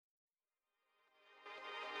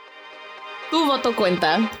Tu voto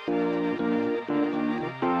cuenta.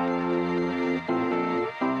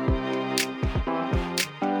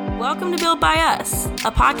 Welcome to Build by Us,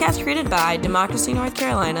 a podcast created by Democracy North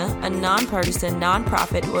Carolina, a nonpartisan,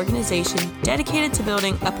 nonprofit organization dedicated to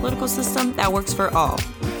building a political system that works for all.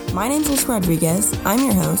 My name's Liz Rodriguez, I'm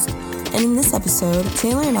your host, and in this episode,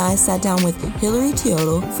 Taylor and I sat down with Hillary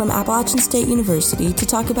Teodol from Appalachian State University to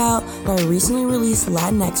talk about our recently released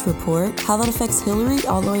Latinx report, how that affects Hillary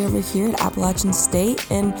all the way over here at Appalachian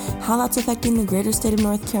State, and how that's affecting the greater state of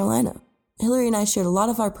North Carolina. Hillary and I shared a lot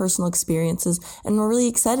of our personal experiences, and we're really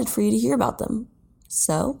excited for you to hear about them.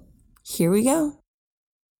 So, here we go.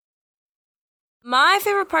 My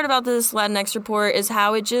favorite part about this Latinx report is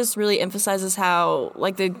how it just really emphasizes how,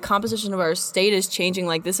 the composition of our state is changing.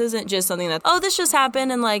 This isn't just something that, this just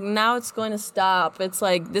happened and, now it's going to stop. It's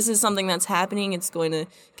this is something that's happening. It's going to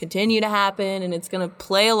continue to happen, and it's going to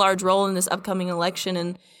play a large role in this upcoming election.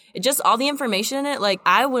 And it just, all the information in it,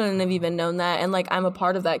 I wouldn't have even known that. And, I'm a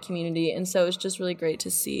part of that community. And so it's just really great to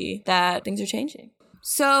see that things are changing.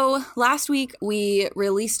 So last week, we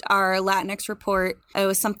released our Latinx report. It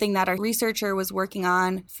was something that our researcher was working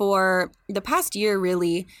on for the past year,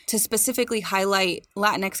 really, to specifically highlight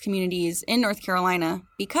Latinx communities in North Carolina,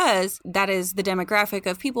 because that is the demographic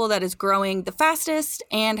of people that is growing the fastest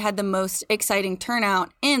and had the most exciting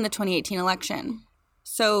turnout in the 2018 election.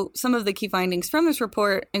 So some of the key findings from this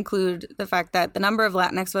report include the fact that the number of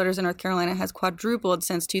Latinx voters in North Carolina has quadrupled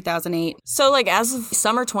since 2008. So, as of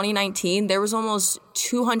summer 2019, there was almost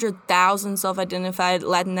 200,000 self-identified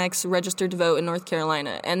Latinx registered to vote in North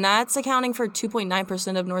Carolina. And that's accounting for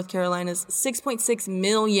 2.9% of North Carolina's 6.6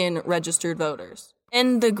 million registered voters.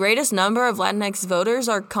 And the greatest number of Latinx voters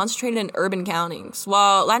are concentrated in urban counties,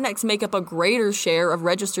 while Latinx make up a greater share of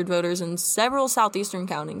registered voters in several southeastern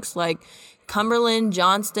counties like Cumberland,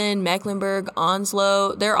 Johnston, Mecklenburg,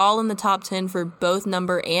 Onslow. They're all in the top 10 for both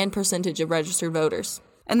number and percentage of registered voters.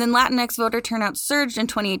 And then Latinx voter turnout surged in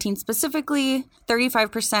 2018 specifically.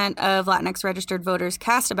 35% of Latinx registered voters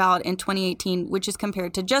cast a ballot in 2018, which is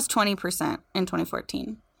compared to just 20% in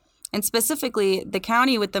 2014. And specifically, the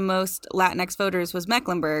county with the most Latinx voters was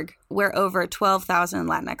Mecklenburg, where over 12,000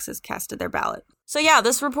 Latinxes casted their ballot. So yeah,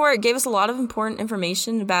 this report gave us a lot of important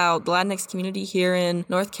information about the Latinx community here in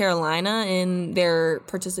North Carolina and their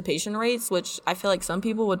participation rates, which I feel like some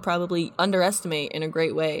people would probably underestimate in a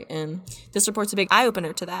great way. And this report's a big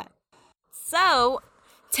eye-opener to that. So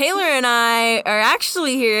Taylor and I are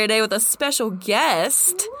actually here today with a special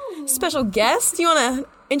guest. Special guest? Do you want to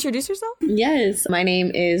introduce yourself? Yes, my name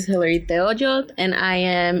is Hillary Teodol, and I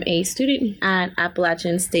am a student at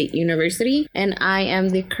Appalachian State University, and I am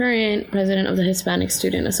the current president of the Hispanic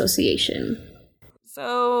Student Association.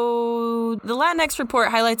 So the Latinx report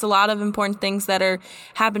highlights a lot of important things that are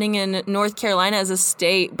happening in North Carolina as a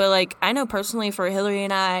state. But I know personally for Hillary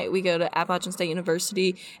and I, we go to Appalachian State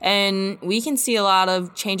University and we can see a lot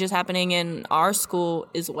of changes happening in our school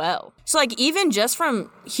as well. So even just from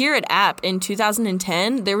here at App in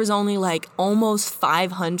 2010, there was only almost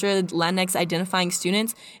 500 Latinx identifying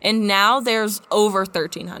students. And now there's over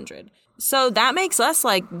 1,300. So that makes us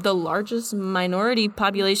the largest minority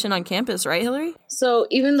population on campus, right, Hillary? So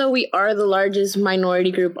even though we are the largest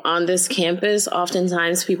minority group on this campus,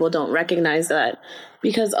 oftentimes people don't recognize that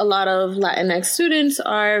because a lot of Latinx students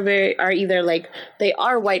are either they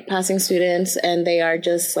are white passing students and they are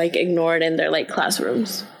just ignored in their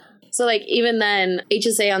classrooms. So even then,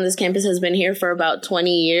 HSA on this campus has been here for about 20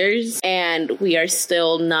 years, and we are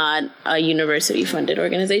still not a university-funded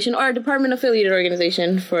organization or a department-affiliated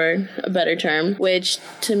organization, for a better term, which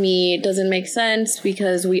to me doesn't make sense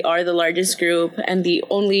because we are the largest group, and the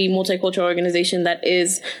only multicultural organization that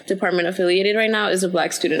is department-affiliated right now is the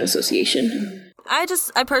Black Student Association. I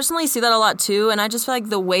personally see that a lot too, and I just feel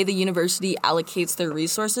the way the university allocates their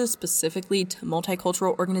resources specifically to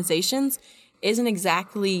multicultural organizations isn't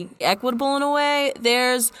exactly equitable in a way.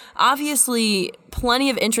 There's obviously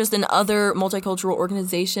plenty of interest in other multicultural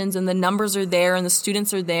organizations, and the numbers are there, and the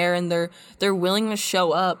students are there, and they're willing to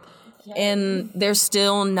show up. And they're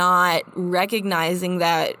still not recognizing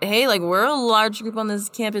that, hey, we're a large group on this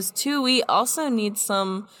campus too. We also need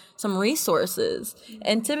some resources.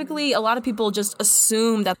 And typically, a lot of people just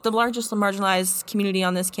assume that the largest marginalized community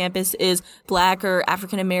on this campus is Black or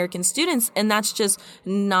African American students, and that's just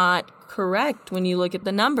not correct when you look at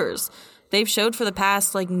the numbers. They've showed for the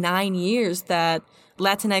past 9 years that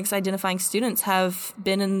Latinx identifying students have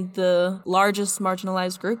been in the largest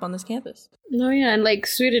marginalized group on this campus. No, yeah, and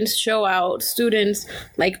students show out, students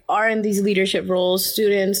are in these leadership roles,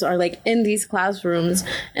 students are in these classrooms,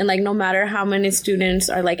 and no matter how many students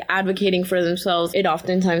are advocating for themselves, it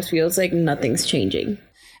oftentimes feels like nothing's changing.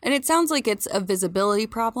 And it sounds like it's a visibility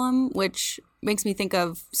problem, which makes me think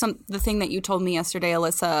of the thing that you told me yesterday,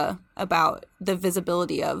 Alyssa, about the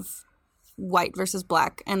visibility of white versus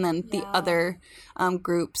black, and then the other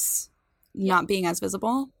groups not being as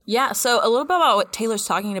visible. Yeah, so a little bit about what Taylor's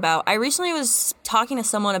talking about. I recently was talking to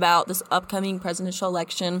someone about this upcoming presidential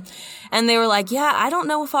election, and they were like, yeah, I don't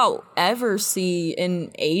know if I'll ever see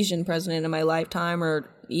an Asian president in my lifetime, or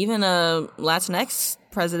even a Latinx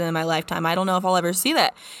president in my lifetime. I don't know if I'll ever see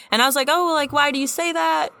that. And I was like, oh, like, why do you say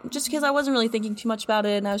that? Just because I wasn't really thinking too much about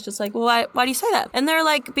it. And I was just like, well, why do you say that? And they're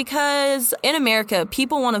like, because in America,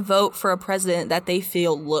 people want to vote for a president that they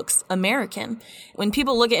feel looks American. When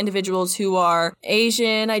people look at individuals who are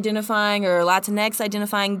Asian identifying or Latinx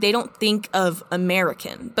identifying, they don't think of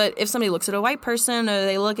American. But if somebody looks at a white person or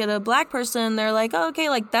they look at a black person, they're like, oh, okay,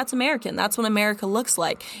 like, that's American. That's what America looks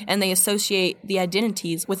like. And they associate the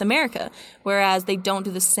identities with America, whereas they don't do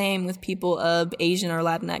the same with people of Asian or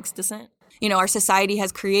Latinx descent. You know, our society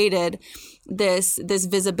has created this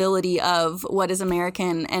visibility of what is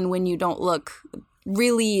American, and when you don't look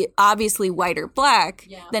really obviously white or black,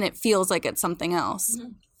 then it feels like it's something else.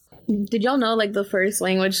 Mm-hmm. Did y'all know, like, the first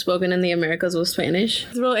language spoken in the Americas was Spanish?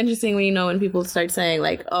 It's real interesting when when people start saying,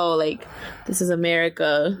 like, oh, like, this is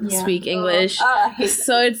America, speak English.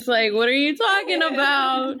 So it's like, what are you talking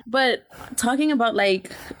about? But talking about,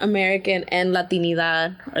 like, American and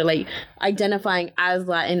Latinidad, or, like, identifying as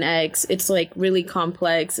Latinx, it's, like, really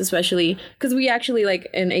complex, especially because we actually, like,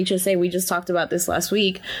 in HSA, we just talked about this last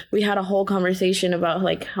week. We had a whole conversation about,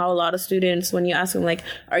 like, how a lot of students, when you ask them, like,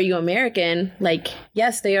 are you American? Like,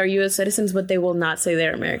 yes, they are U.S. citizens, but they will not say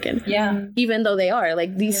they're American. Yeah. Even though they are.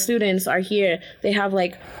 Like, these students are here. They have,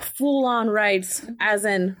 like, full-on rights as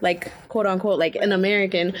in, like, quote-unquote, like, an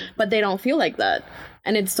American, but they don't feel like that.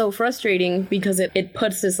 And it's so frustrating because it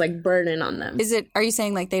puts this, like, burden on them. Are you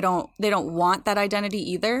saying, like, they don't want that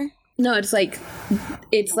identity either? No, it's like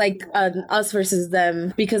us versus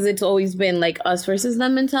them, because it's always been like us versus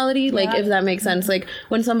them mentality. Like, if that makes sense. Like,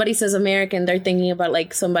 when somebody says American, they're thinking about,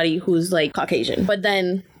 like, somebody who's, like, Caucasian. But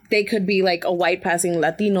then they could be, like, a white passing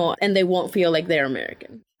Latino and they won't feel like they're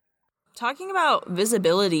American. Talking about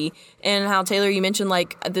visibility and how, Taylor, you mentioned,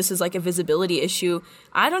 like, this is like a visibility issue.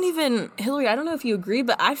 Hillary, I don't know if you agree,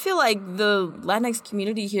 but I feel like the Latinx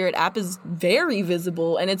community here at App is very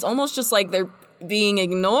visible, and it's almost just like they're being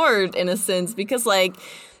ignored in a sense, because, like,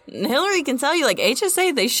 Hillary can tell you, like,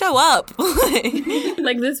 HSA, they show up.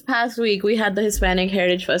 Like, this past week, we had the Hispanic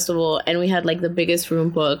Heritage Festival, and we had, like, the biggest room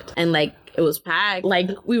booked, and, like, it was packed. Like,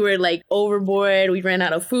 we were, like, overboard. We ran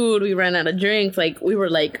out of food. We ran out of drinks. Like, we were,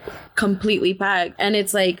 like, completely packed. And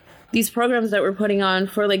it's, like, these programs that we're putting on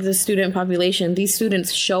for, like, the student population, these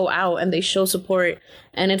students show out and they show support.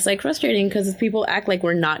 And it's, like, frustrating because people act like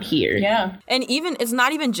we're not here. Yeah. And it's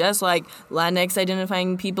not even just, like, Latinx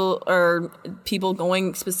identifying people or people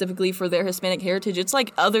going specifically for their Hispanic heritage. It's,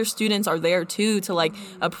 like, other students are there, too, to, like,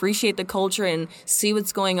 appreciate the culture and see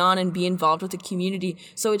what's going on and be involved with the community.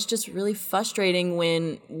 So it's just really frustrating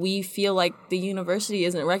when we feel like the university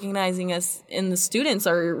isn't recognizing us and the students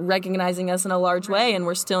are recognizing us in a large way, and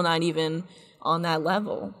we're still not even on that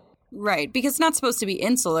level. Right, because it's not supposed to be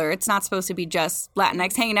insular. It's not supposed to be just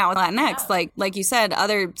Latinx hanging out with Latinx. Yeah. Like you said,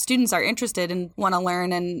 other students are interested and want to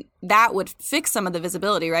learn, and that would fix some of the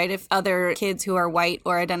visibility, right? If other kids who are white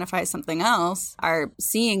or identify as something else are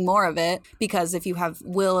seeing more of it, because if you have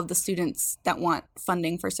will of the students that want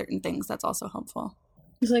funding for certain things, that's also helpful.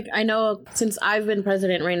 It's like, I know since I've been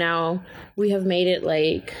president right now, we have made it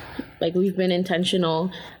like we've been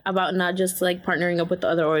intentional about not just, like, partnering up with the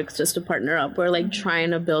other orgs just to partner up. We're, like, trying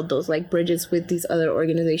to build those, like, bridges with these other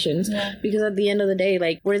organizations. Yeah. Because at the end of the day,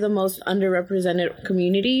 like, we're the most underrepresented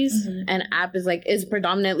communities, and App is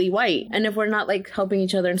predominantly white. And if we're not, like, helping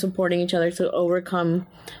each other and supporting each other to overcome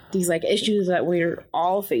these, like, issues that we're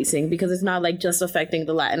all facing, because it's not, like, just affecting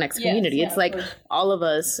the Latinx community. It's like all of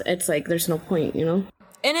us. It's like there's no point, you know?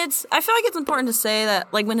 And I feel like it's important to say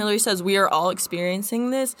that, like, when Hillary says we are all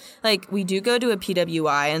experiencing this, like, we do go to a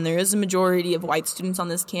PWI, and there is a majority of white students on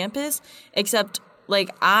this campus, except,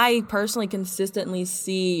 like, I personally consistently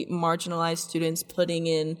see marginalized students putting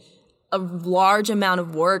in a large amount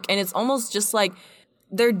of work, and it's almost just like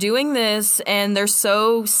they're doing this and they're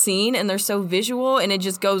so seen and they're so visual, and it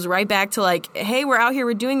just goes right back to, like, hey, we're out here,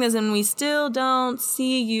 we're doing this, and we still don't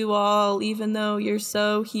see you all, even though you're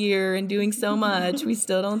so here and doing so much, we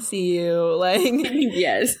still don't see you. Like,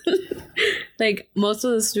 yes. Like, most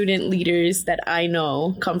of the student leaders that I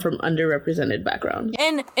know come from underrepresented backgrounds.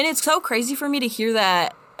 And it's so crazy for me to hear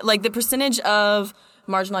that, like, the percentage of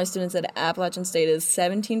marginalized students at Appalachian State is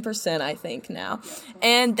 17%, I think, now.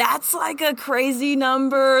 And that's like a crazy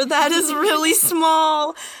number. That is really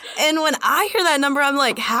small. And when I hear that number, I'm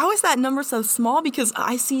like, how is that number so small? Because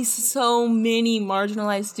I see so many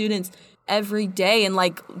marginalized students every day in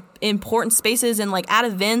like important spaces and like at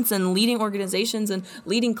events and leading organizations and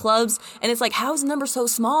leading clubs, and it's like, how is the number so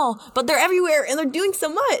small? But they're everywhere and they're doing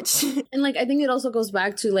so much. And like I think it also goes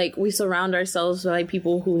back to like we surround ourselves by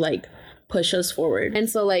people who like push us forward. And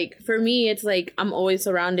so like for me, it's like I'm always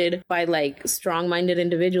surrounded by like strong-minded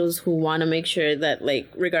individuals who want to make sure that like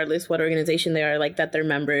regardless what organization they are, like that their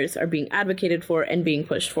members are being advocated for and being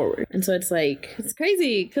pushed forward. And so it's like it's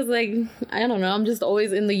crazy because like I don't know, I'm just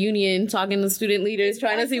always in the union talking to student leaders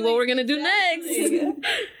trying to see what we're gonna do next.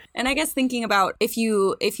 And I guess thinking about if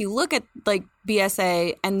you look at like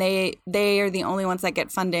BSA and they are the only ones that get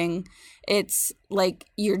funding, it's like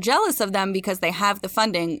you're jealous of them because they have the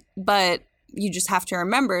funding, but you just have to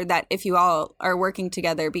remember that if you all are working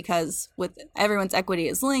together, because with everyone's equity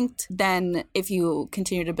is linked, then if you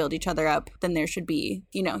continue to build each other up, then there should be,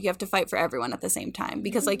 you have to fight for everyone at the same time.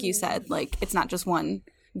 Because like you said, like it's not just one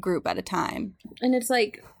group at a time. And it's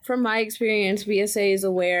like, from my experience, BSA is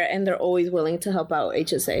aware and they're always willing to help out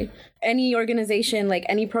HSA. Any organization, like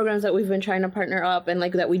any programs that we've been trying to partner up and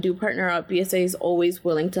like that we do partner up, BSA is always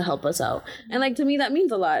willing to help us out. And like to me, that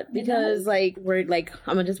means a lot because like we're like,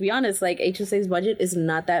 I'm gonna just be honest, like HSA's budget is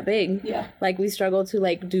not that big. Yeah. Like we struggle to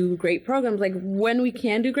like do great programs. Like when we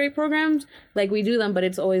can do great programs, like we do them, but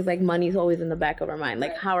it's always like money's always in the back of our mind.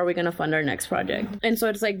 Like how are we gonna fund our next project? And so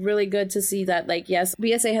it's like really good to see that like, yes,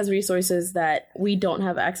 BSA has resources that we don't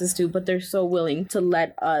have access to, but they're so willing to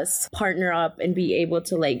let us partner up and be able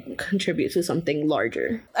to like contribute to something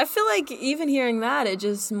larger. I feel like even hearing that, it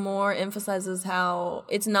just more emphasizes how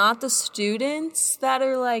it's not the students that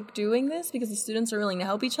are like doing this because the students are willing to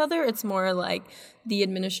help each other. It's more like the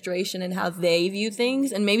administration and how they view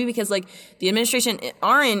things. And maybe because like the administration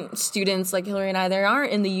aren't students like Hillary and I, they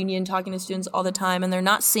aren't in the union talking to students all the time, and they're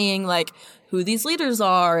not seeing like who these leaders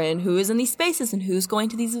are and who is in these spaces and who's going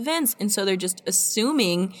to these events. And so they're just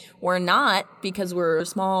assuming we're not because we're a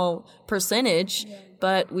small percentage,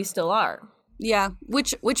 but we still are. Yeah,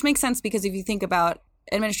 which makes sense because if you think about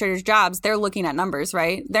administrators' jobs, they're looking at numbers,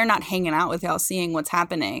 right? They're not hanging out with y'all seeing what's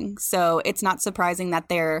happening. So it's not surprising that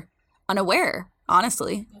they're unaware,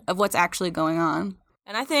 honestly, of what's actually going on.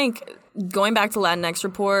 And I think going back to Latinx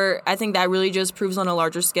Report, I think that really just proves on a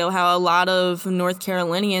larger scale how a lot of North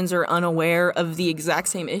Carolinians are unaware of the exact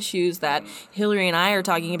same issues that Hillary and I are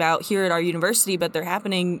talking about here at our university, but they're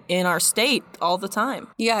happening in our state all the time.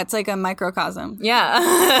 Yeah, it's like a microcosm.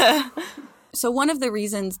 Yeah. So one of the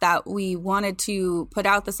reasons that we wanted to put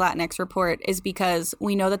out this Latinx Report is because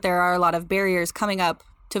we know that there are a lot of barriers coming up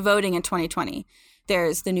to voting in 2020.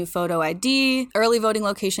 There's the new photo ID. Early voting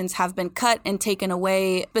locations have been cut and taken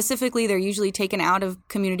away. Specifically, they're usually taken out of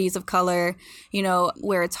communities of color,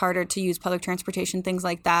 where it's harder to use public transportation, things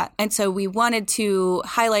like that. And so we wanted to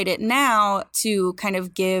highlight it now to kind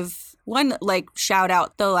of give one, like, shout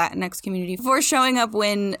out the Latinx community for showing up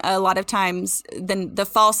when a lot of times then the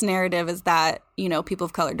false narrative is that, people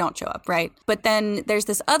of color don't show up, right? But then there's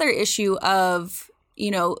this other issue of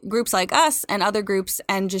groups like us and other groups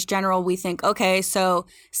and just general, we think, okay, so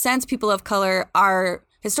since people of color are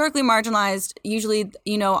historically marginalized, usually,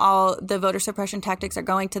 all the voter suppression tactics are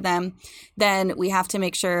going to them, then we have to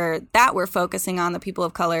make sure that we're focusing on the people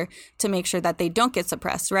of color to make sure that they don't get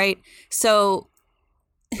suppressed, right? So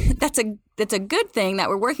that's a good thing that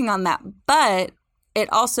we're working on that, but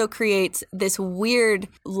it also creates this weird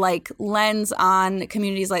lens on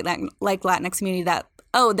communities like Latinx community that,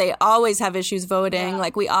 oh, they always have issues voting. Yeah.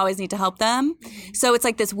 Like, we always need to help them. Mm-hmm. So it's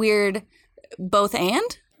like this weird both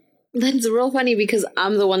and. That's real funny because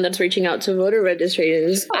I'm the one that's reaching out to voter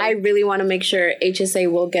registrators. Oh. I really want to make sure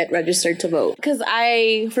HSA will get registered to vote. Because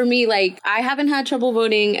I haven't had trouble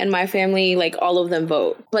voting and my family, all of them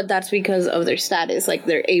vote. But that's because of their status,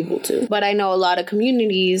 they're able to. But I know a lot of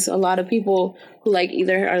communities, a lot of people who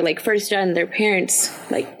either are first gen, their parents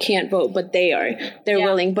can't vote, but they're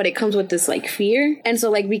willing, but it comes with this fear. And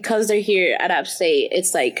so because they're here at App State,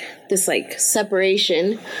 it's this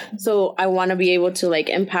separation. So I want to be able to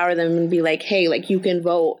empower them and be hey, you can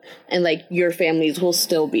vote and your families will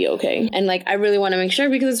still be okay. And I really want to make sure,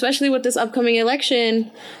 because especially with this upcoming election,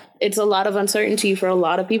 it's a lot of uncertainty for a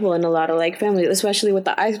lot of people and a lot of families, especially with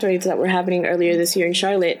the ICE raids that were happening earlier this year in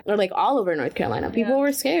Charlotte, or all over North Carolina. People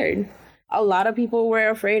were scared. A lot of people were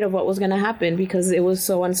afraid of what was going to happen because it was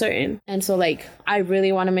so uncertain. And so I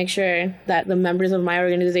really want to make sure that the members of my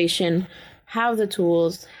organization have the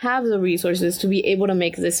tools, have the resources to be able to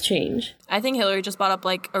make this change. I think Hillary just brought up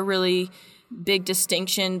a really big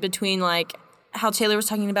distinction between like how Taylor was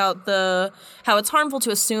talking about how it's harmful to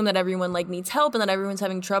assume that everyone like needs help and that everyone's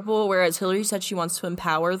having trouble, whereas Hillary said she wants to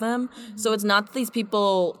empower them. Mm-hmm. So it's not that these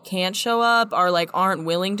people can't show up or like aren't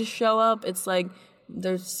willing to show up. It's like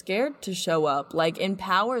they're scared to show up. Like,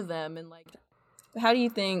 empower them. And like, how do you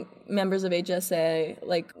think members of HSA,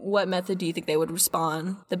 like, what method do you think they would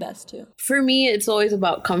respond the best to? For me, it's always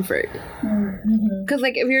about comfort. Because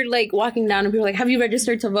like if you're like walking down and people are like, have you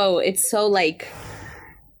registered to vote? It's so like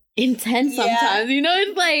intense sometimes, you know.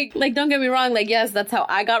 It's like don't get me wrong, like yes, that's how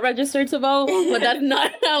I got registered to vote, but that's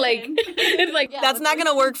not how like it's like that's not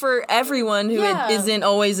gonna work for everyone who isn't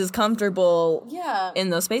always as comfortable in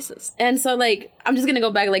those spaces. And so like I'm just gonna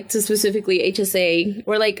go back like to specifically HSA.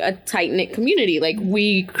 We're like a tight-knit community. Like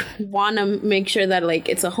we want to make sure that like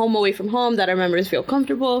it's a home away from home, that our members feel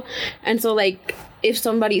comfortable. And so like if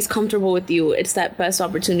somebody's comfortable with you, it's that best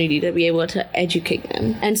opportunity to be able to educate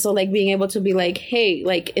them. And so like being able to be like, hey,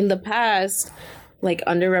 like in the past, like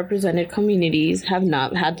underrepresented communities have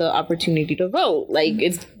not had the opportunity to vote. Like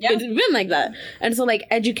it's been like that. And so like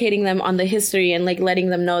educating them on the history and like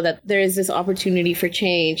letting them know that there is this opportunity for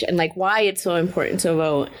change and like why it's so important to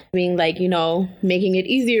vote. Being like, you know, making it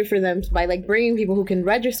easier for them by like bringing people who can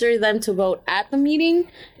register them to vote at the meeting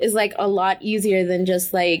is like a lot easier than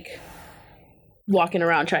just like walking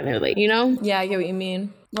around trying to like, you know? Yeah, I get what you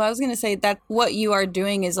mean. Well, I was going to say that what you are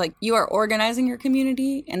doing is like you are organizing your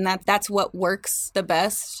community, and that's what works the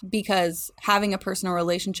best, because having a personal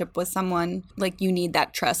relationship with someone, like you need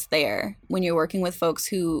that trust there when you're working with folks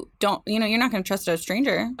who don't, you know, you're not going to trust a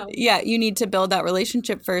stranger. Oh. Yeah, you need to build that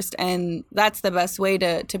relationship first, and that's the best way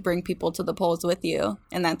to bring people to the polls with you.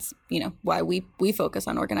 And that's, you know, why we focus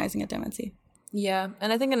on organizing at DMNC. Yeah,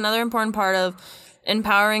 and I think another important part of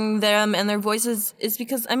empowering them and their voices is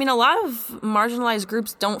because, I mean, a lot of marginalized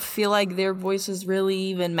groups don't feel like their voices really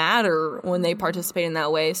even matter when they participate in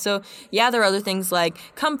that way. So, yeah, there are other things like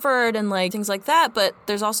comfort and like things like that, but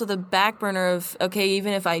there's also the back burner of, okay,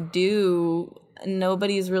 even if I do,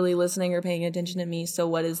 nobody's really listening or paying attention to me, so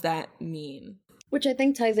what does that mean? Which I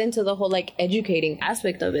think ties into the whole like educating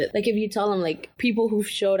aspect of it. Like if you tell them like people who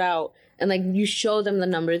showed out, and, like, you show them the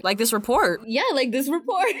numbers. Like this report. Yeah, like this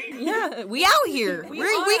report. Yeah, we out here. we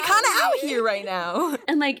kind of out here right now.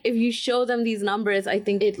 And, like, if you show them these numbers, I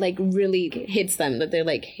think it, like, really hits them. That they're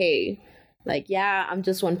like, hey, like, yeah, I'm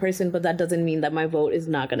just one person, but that doesn't mean that my vote is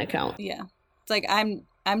not going to count. Yeah. It's like, I'm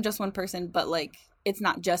just one person, but, like, it's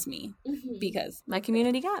not just me. Mm-hmm. Because my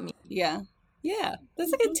community got me. Yeah. Yeah.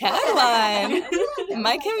 That's like a tagline.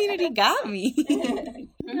 My community got me.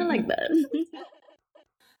 I like that.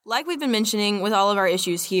 Like we've been mentioning with all of our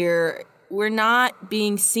issues here, we're not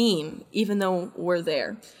being seen, even though we're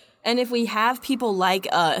there. And if we have people like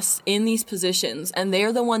us in these positions and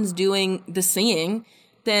they're the ones doing the seeing,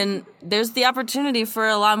 then there's the opportunity for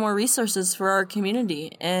a lot more resources for our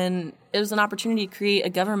community. And it was an opportunity to create a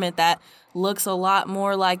government that looks a lot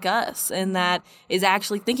more like us and that is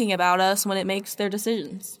actually thinking about us when it makes their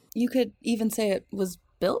decisions. You could even say it was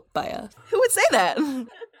built by us. Who would say that?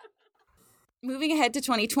 Moving ahead to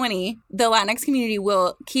 2020, the Latinx community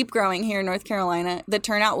will keep growing here in North Carolina. The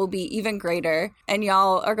turnout will be even greater, and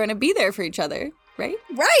y'all are going to be there for each other, right?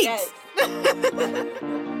 Right! Yes. So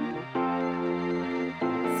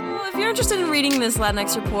if you're interested in reading this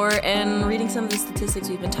Latinx report and reading some of the statistics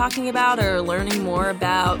we've been talking about or learning more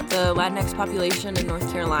about the Latinx population in North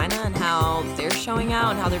Carolina and how they're showing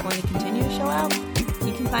out and how they're going to continue to show out,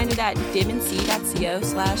 you can find it at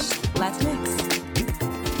dimnc.co/Latinx.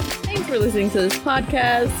 Thanks for listening to this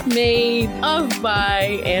podcast made of,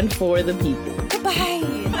 by, and for the people. Goodbye.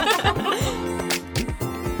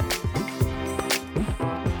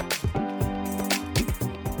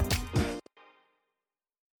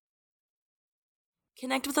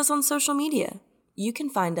 Connect with us on social media. You can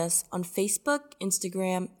find us on Facebook,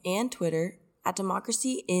 Instagram, and Twitter at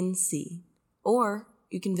DemocracyNC. Or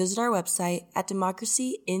you can visit our website at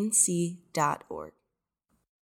democracync.org.